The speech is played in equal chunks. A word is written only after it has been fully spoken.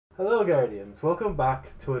Hello Guardians, welcome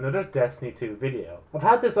back to another Destiny 2 video. I've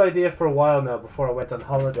had this idea for a while now before I went on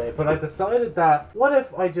holiday, but I decided that what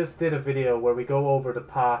if I just did a video where we go over the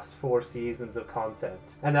past 4 seasons of content.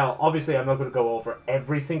 And now obviously I'm not going to go over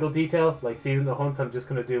every single detail, like Season of the Hunt I'm just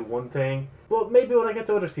going to do one thing, but maybe when I get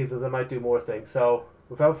to other seasons I might do more things, so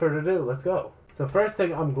without further ado, let's go. So first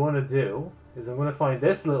thing I'm going to do is I'm going to find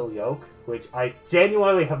this little yoke, which I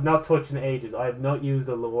genuinely have not touched in ages. I have not used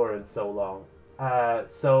the lure in so long.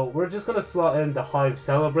 So we're just going to slot in the Hive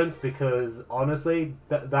Celebrant because honestly,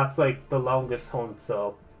 that's like the longest hunt,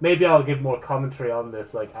 so maybe I'll give more commentary on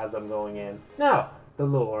this like as I'm going in. Now, the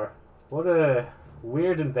lure. What a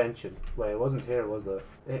weird invention. Wait, it wasn't here, was it?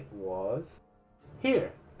 It was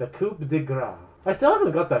here. The Coupe de Gras. I still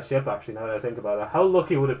haven't got that ship actually now that I think about it. How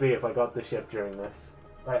lucky would it be if I got the ship during this?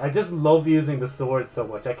 I just love using the sword so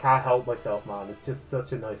much. I can't help myself, man. It's just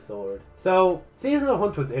such a nice sword. So, Season of the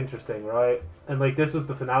Hunt was interesting, right? And like, this was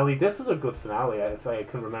the finale. This was a good finale, if I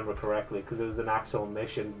can remember correctly, because it was an actual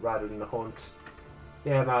mission rather than a hunt.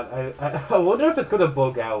 Yeah, man, I wonder if it's going to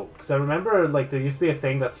bug out. Because I remember, like, there used to be a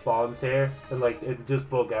thing that spawns here, and like, it just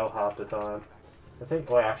bug out half the time. I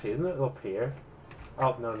think, oh, actually, isn't it up here?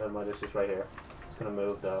 Oh, no, never mind, it's just right here. It's going to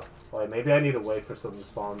move, though. Oh, maybe I need to wait for something to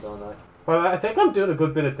spawn, don't I? Well, I think I'm doing a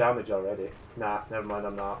good bit of damage already. Nah, never mind,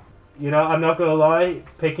 I'm not. You know, I'm not gonna lie,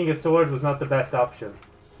 picking a sword was not the best option.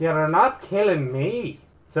 You're not killing me!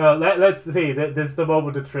 So, let's see, this is the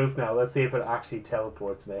moment of truth now. Let's see if it actually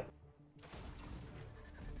teleports me.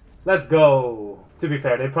 Let's go! To be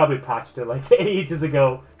fair, they probably patched it like ages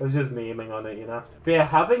ago. I was just memeing on it, you know? But yeah,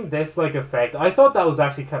 having this, like, effect, I thought that was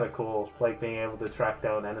actually kind of cool. Like, being able to track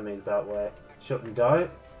down enemies that way. Shouldn't die.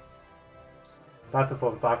 That's a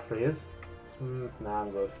fun fact for you. Nah,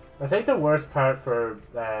 I'm good. I think the worst part for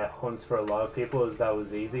hunts for a lot of people is that it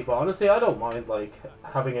was easy, but honestly I don't mind like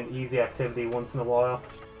having an easy activity once in a while.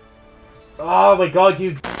 Oh my god,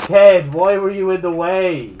 you kid! Why were you in the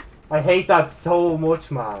way? I hate that so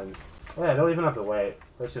much, man. Oh, yeah, I don't even have to wait.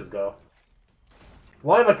 Let's just go.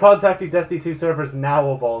 Why am I contacting Destiny 2 servers now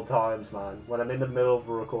of all times, man? When I'm in the middle of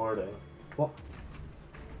a recording. What?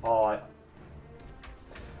 Oh,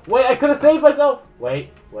 wait, I could have saved myself!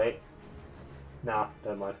 Wait. Nah,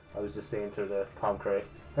 never mind. I was just seeing through the concrete.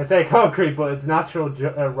 I say concrete, but it's natural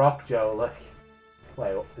rock, Joe. Like,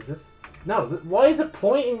 wait, what is this? No, why is it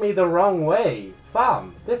pointing me the wrong way?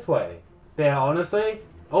 Fam, this way. Yeah, honestly,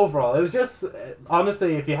 overall, it was just...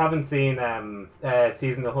 honestly, if you haven't seen Season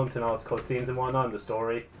of the Hunt and all its cutscenes and whatnot in the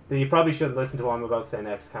story, then you probably shouldn't listen to what I'm about to say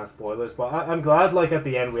next, can't spoilers. But I'm glad, like, at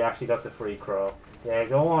the end we actually got the free crow. Yeah,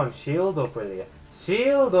 go on, shield up with you.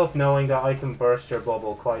 Shield up knowing that I can burst your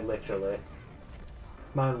bubble, quite literally.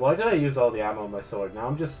 Man, why did I use all the ammo on my sword? Now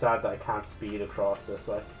I'm just sad that I can't speed across this.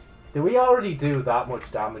 Like, did we already do that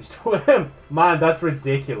much damage to him? Man, that's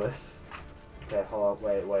ridiculous. Okay, hold on,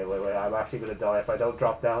 wait. I'm actually gonna die if I don't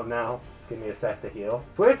drop down now. Give me a sec to heal.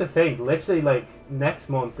 It's weird to think, literally, like, next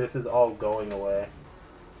month this is all going away.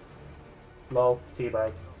 Lol,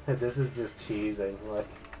 teabag. This is just cheesing, like.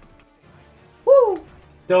 Woo!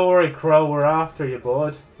 Don't worry, Crow, we're after you,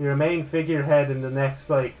 bud. You're a main figurehead in the next,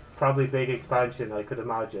 like, probably big expansion, I could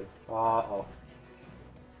imagine. Uh-oh.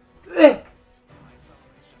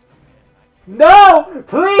 No!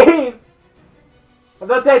 Please! I'm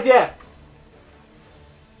not dead yet!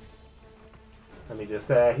 Let me just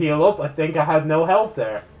heal up. I think I had no health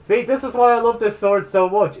there. See, this is why I love this sword so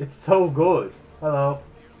much. It's so good. Hello.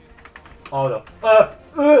 Oh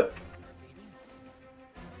no.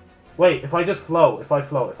 Wait, if I just flow, if I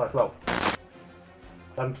flow.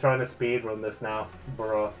 I'm trying to speedrun this now,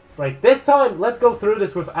 bruh. Right, this time, let's go through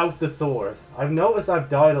this without the sword. I've noticed I've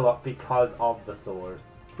died a lot because of the sword.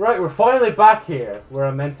 Right, we're finally back here, where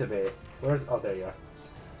I'm meant to be. Where's... oh, there you are.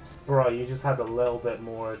 Bruh, you just had a little bit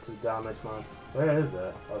more to damage, man. Where is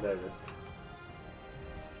it? Oh, there it is.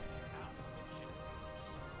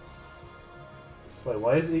 Wait,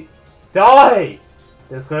 why is he... die!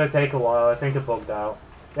 This is gonna take a while, I think it bugged out.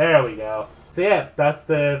 There we go. So yeah, that's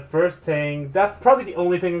the first thing. That's probably the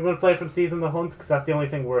only thing I'm going to play from Season of the Hunt, because that's the only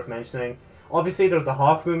thing worth mentioning. Obviously, there's the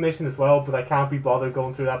Hawk Moon mission as well, but I can't be bothered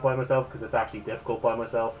going through that by myself, because it's actually difficult by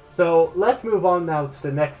myself. So, let's move on now to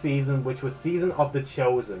the next season, which was Season of the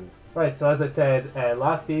Chosen. Right, so as I said,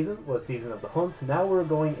 last season was Season of the Hunt. Now we're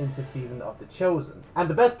going into Season of the Chosen. And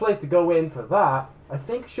the best place to go in for that, I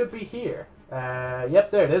think, should be here.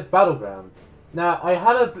 Yep, there it is, Battlegrounds. Now, I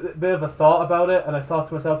had a bit of a thought about it, and I thought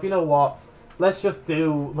to myself, you know what? Let's just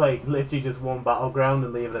do, like, literally just one battleground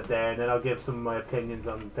and leave it there, and then I'll give some of my opinions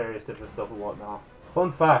on various different stuff and whatnot.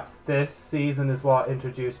 Fun fact, this season is what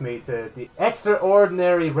introduced me to the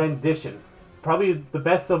Extraordinary Rendition. probably the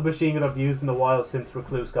best submachine gun I've used in a while since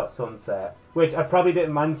Recluse got Sunset. Which I probably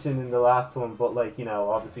didn't mention in the last one, but like, you know,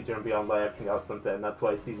 obviously during Beyond Light everything got Sunset, and that's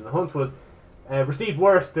why Season of the Hunt was received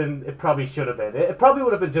worse than it probably should have been. It probably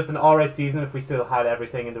would have been just an alright season if we still had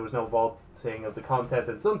everything and there was no vaulting of the content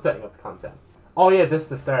and sunsetting of the content. Oh yeah, this is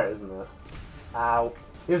the start, isn't it? Ow.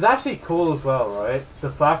 It was actually cool as well, right?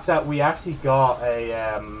 The fact that we actually got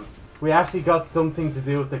something to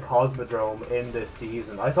do with the Cosmodrome in this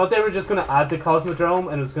season. I thought they were just going to add the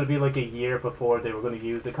Cosmodrome and it was going to be like a year before they were going to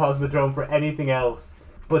use the Cosmodrome for anything else,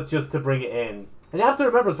 but just to bring it in. And you have to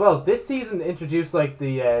remember as well, this season introduced like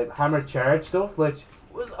the Hammer Charge stuff, which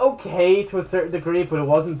was okay to a certain degree, but it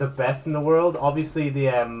wasn't the best in the world. Obviously the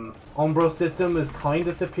Umbro system is kind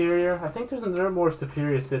of superior. I think there's another more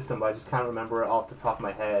superior system, but I just can't remember it off the top of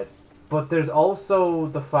my head. But there's also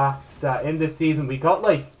the fact that in this season we got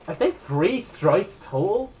like, I think 3 strikes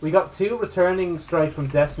total. We got 2 returning strikes from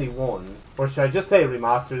Destiny 1. Or should I just say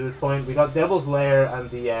remastered at this point? We got Devil's Lair and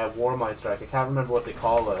the Warmind strike. I can't remember what they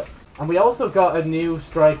call it. And we also got a new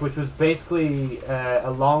strike which was basically a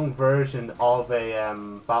long version of a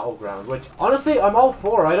battleground. Which, honestly, I'm all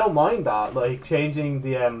for. I don't mind that. Like, changing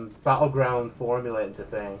the battleground formula into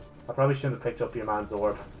thing. I probably shouldn't have picked up your man's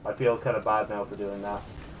orb. I feel kind of bad now for doing that.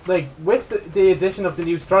 Like, with the addition of the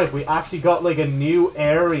new strike, we actually got, like, a new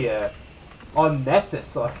area on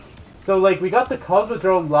Nessus, like. So, like, we got the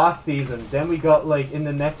Cosmodrome last season, then we got, like, in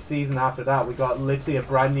the next season after that, we got literally a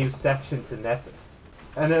brand new section to Nessus.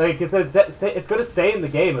 And, like, it's going to stay in the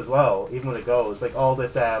game as well, even when it goes. Like, all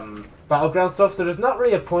this, battleground stuff, so there's not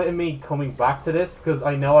really a point in me coming back to this, because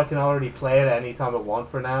I know I can already play it at any time I want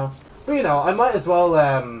for now. But, you know, I might as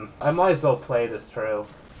well play this through.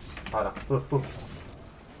 I don't know.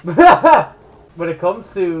 When it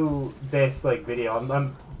comes to this like video,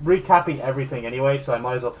 I'm recapping everything anyway, so I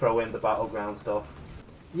might as well throw in the battleground stuff.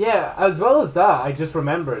 Yeah, as well as that, I just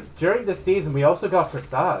remembered during this season we also got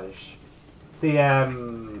Presage, the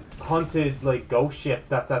haunted like ghost ship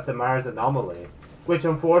that's at the Mars Anomaly, which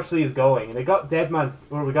unfortunately is going, and we got Deadman's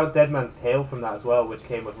Tale from that as well, which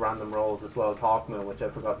came with random rolls as well as Hawkmoon, which I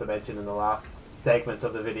forgot to mention in the last segment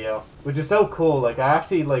of the video, which is so cool. Like, I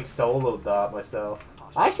actually like soloed that myself.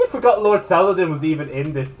 I actually forgot Lord Saladin was even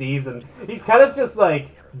in this season. He's kind of just, like,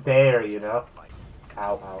 there, you know?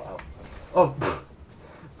 Ow, ow, ow. Oh,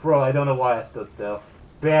 bro, I don't know why I stood still.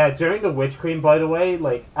 But yeah, during the Witch Queen, by the way,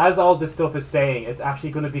 like, as all this stuff is staying, it's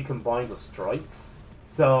actually going to be combined with strikes.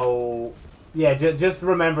 So, yeah, just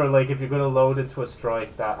remember, like, if you're going to load into a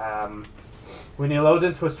strike, that, when you load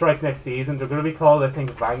into a strike next season, they're going to be called, I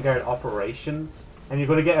think, Vanguard Operations. And you're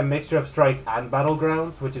going to get a mixture of strikes and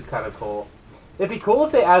battlegrounds, which is kind of cool. It'd be cool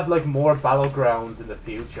if they add, like, more battlegrounds in the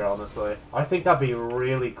future, honestly. I think that'd be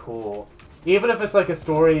really cool. Even if it's, like, a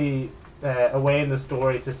story, a way in the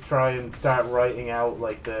story to try and start writing out,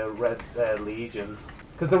 like, the Red Legion.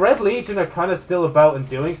 Because the Red Legion are kind of still about and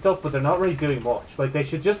doing stuff, but they're not really doing much. Like, they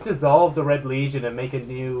should just dissolve the Red Legion and make a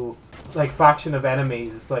new, like, faction of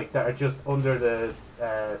enemies, like, that are just under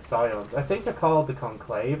the Scions. I think they're called the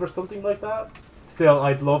Conclave or something like that. Still,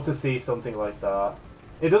 I'd love to see something like that.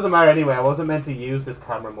 It doesn't matter anyway, I wasn't meant to use this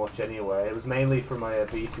camera much anyway. It was mainly for my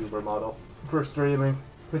VTuber model, for streaming.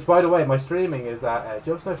 Which, by the way, my streaming is at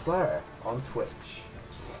JosephniteFlyer on Twitch.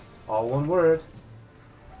 All one word.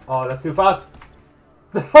 Oh, that's too fast!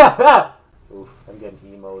 Oof, I'm getting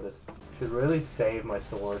emoted. Should really save my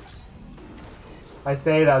sword. I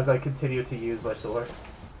say it as I continue to use my sword.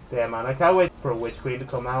 Yeah, man, I can't wait for Witch Queen to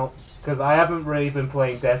come out. Because I haven't really been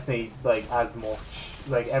playing Destiny, like, as much.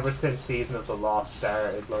 Like, ever since Season of the Lost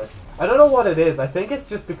started, like. I don't know what it is. I think it's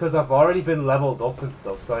just because I've already been leveled up and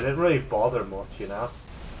stuff, so I didn't really bother much, you know?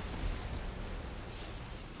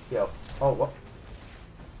 Yo. Oh, what?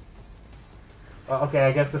 Okay,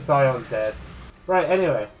 I guess the Scion's dead. Right,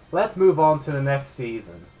 anyway. Let's move on to the next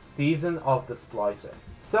season. Season of the Splicer.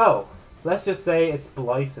 So, let's just say it's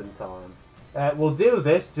splicing time. We'll do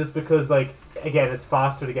this just because, like, again, it's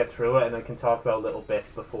faster to get through it, and I can talk about little bits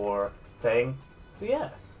before thing. So yeah.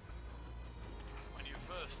 When you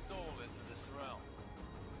first stole into this realm,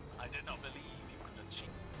 I did not believe you could achieve.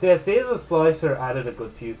 So yeah, Season of the Splicer added a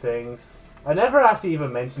good few things. I never actually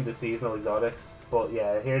even mentioned the seasonal exotics, but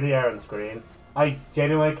yeah, here they are on screen. I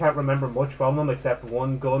genuinely can't remember much from them except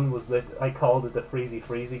one gun was I called it the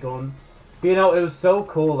Freezy gun. But you know, it was so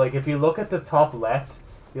cool. Like, if you look at the top left,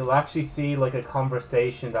 you'll actually see like a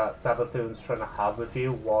conversation that Savathun's trying to have with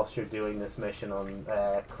you whilst you're doing this mission on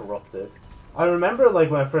Corrupted. I remember,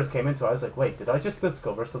 like, when I first came into it, I was like, wait, did I just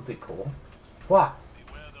discover something cool? What?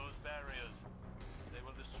 Beware those barriers. They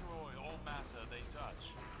will destroy all matter they touch.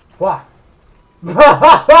 What?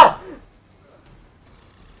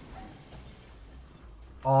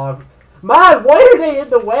 Man, why are they in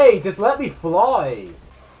the way? Just let me fly.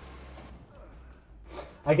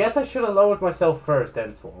 I guess I should have lowered myself first,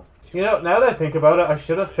 then swung. You know, now that I think about it, I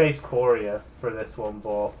should have faced Korea for this one,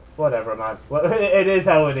 but whatever, man. It is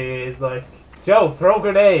how it is, like... Joe, throw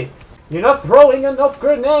grenades! You're not throwing enough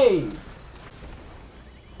grenades!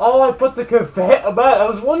 Oh, I put the confetti... Man, I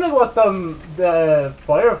was wondering what the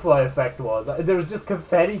firefly effect was. There was just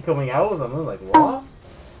confetti coming out of them. I was like, what?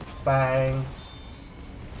 Bang.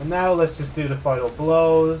 And now let's just do the final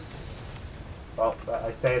blows. Well,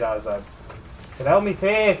 I say that as I... Get out of my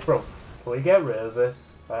face, bro! Can we get rid of this?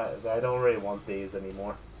 I don't really want these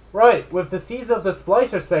anymore. Right, with the Season of the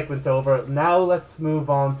Splicer segment over, now let's move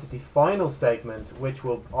on to the final segment, which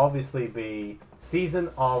will obviously be Season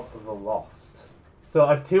of the Lost. So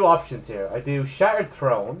I have two options here. I do Shattered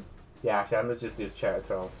Throne. Yeah, actually, I'm going to just do Shattered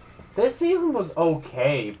Throne. This season was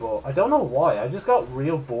okay, but I don't know why. I just got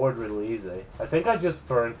real bored real easy. I think I just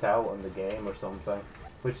burnt out on the game or something.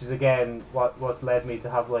 Which is, again, what's led me to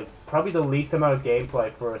have, like, probably the least amount of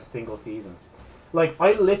gameplay for a single season. Like,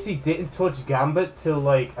 I literally didn't touch Gambit till,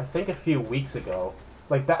 like, I think a few weeks ago.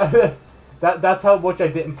 Like, that's how much I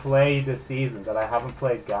didn't play this season, that I haven't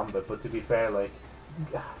played Gambit. But to be fair, like,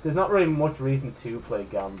 there's not really much reason to play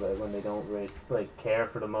Gambit when they don't really, like, care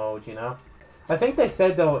for the mode, you know? I think they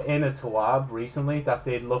said, though, in a TWAB recently that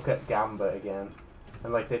they'd look at Gambit again.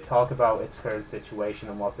 And, like, they'd talk about its current situation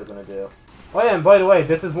and what they're going to do. Oh, yeah, and by the way,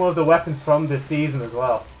 this is one of the weapons from this season as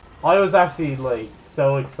well. I was actually, like,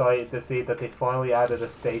 so excited to see that they finally added a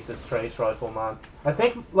stasis trace rifle, man. I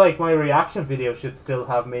think, like, my reaction video should still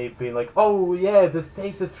have me being like, oh, yeah, it's a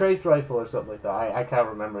stasis trace rifle or something like that. I can't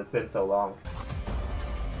remember. It's been so long.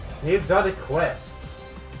 New exotic quests.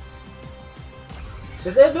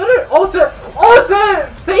 Is it another alter? Oh, it's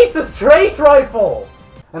a stasis trace rifle!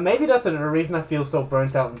 And maybe that's another reason I feel so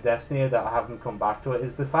burnt out in Destiny that I haven't come back to it,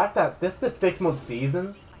 is the fact that this is a 6-month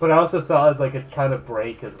season, but I also saw it as like it's kind of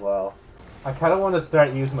break as well. I kind of want to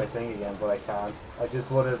start using my thing again, but I can't. I just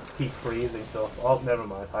want to keep freezing stuff. Oh, never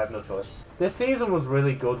mind. I have no choice. This season was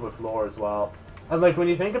really good with lore as well. And like when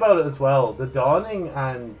you think about it as well, the Dawning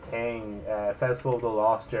and King Festival of the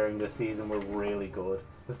Lost during this season were really good.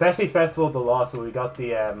 Especially Festival of the Lost, where we got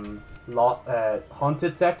the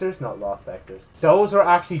haunted sectors, not lost sectors. Those are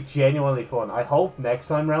actually genuinely fun. I hope next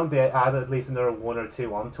time round they add at least another 1 or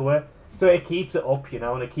 2 onto it. So it keeps it up, you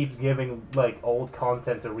know, and it keeps giving, like, old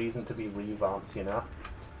content a reason to be revamped, you know?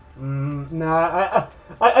 Nah,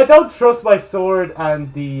 I don't trust my sword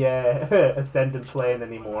and the Ascendant plane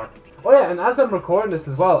anymore. Oh yeah, and as I'm recording this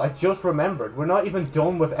as well, I just remembered, we're not even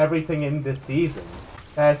done with everything in this season.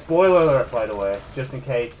 Spoiler alert, by the way, just in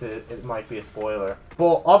case it might be a spoiler.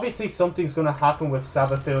 But obviously something's going to happen with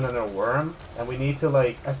Savathun and her worm, and we need to,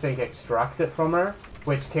 like, I think extract it from her,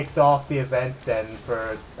 which kicks off the events then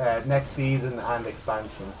for next season and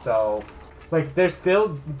expansion. So, like, there's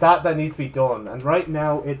still that needs to be done, and right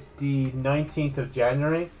now it's the 19th of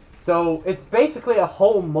January. So it's basically a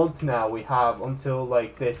whole month now we have until,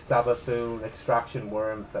 like, this Savathun extraction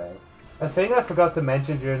worm thing. A thing I forgot to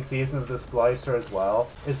mention during Season of the Splicer as well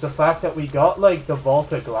is the fact that we got, like, the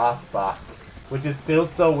Vault of Glass back, which is still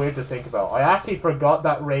so weird to think about. I actually forgot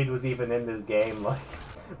that raid was even in this game. Like,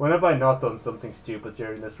 when have I not done something stupid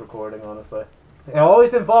during this recording, honestly? It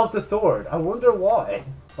always involves the sword. I wonder why.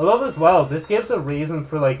 I love as well, this gives a reason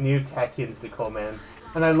for, like, new Techians to come in.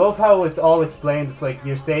 And I love how it's all explained. It's like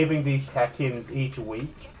you're saving these Techians each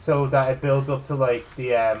week so that it builds up to, like,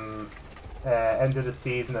 the end of the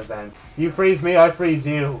season event. You freeze me, I freeze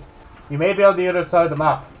you. You may be on the other side of the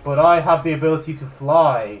map, but I have the ability to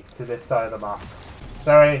fly to this side of the map.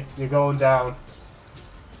 Sorry, you're going down.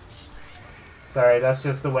 Sorry, that's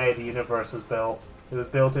just the way the universe was built. It was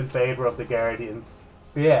built in favor of the Guardians.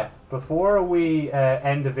 But yeah, before we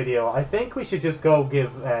end the video, I think we should just go give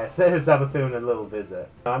Savathun a little visit.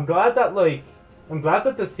 I'm glad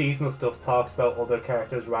that the seasonal stuff talks about other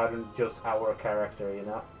characters rather than just our character, you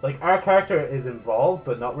know? Like, our character is involved,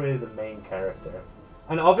 but not really the main character.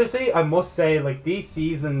 And obviously, I must say, like, these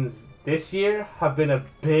seasons this year have been a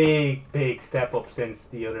big step up since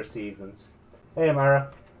the other seasons. Hey,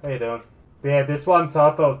 Amara. How you doing? But yeah, this one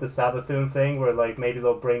talk about the Savathun thing, where, like, maybe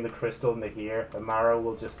they'll bring the crystal into here. Amara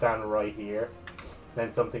will just stand right here.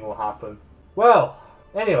 Then something will happen. Well,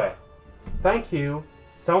 anyway. Thank you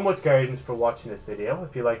so much, Guardians, for watching this video.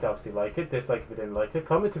 If you liked, obviously like it. Dislike if you didn't like it.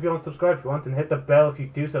 Comment if you want to subscribe if you want, and hit the bell if you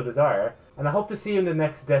do so desire. And I hope to see you in the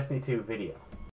next Destiny 2 video.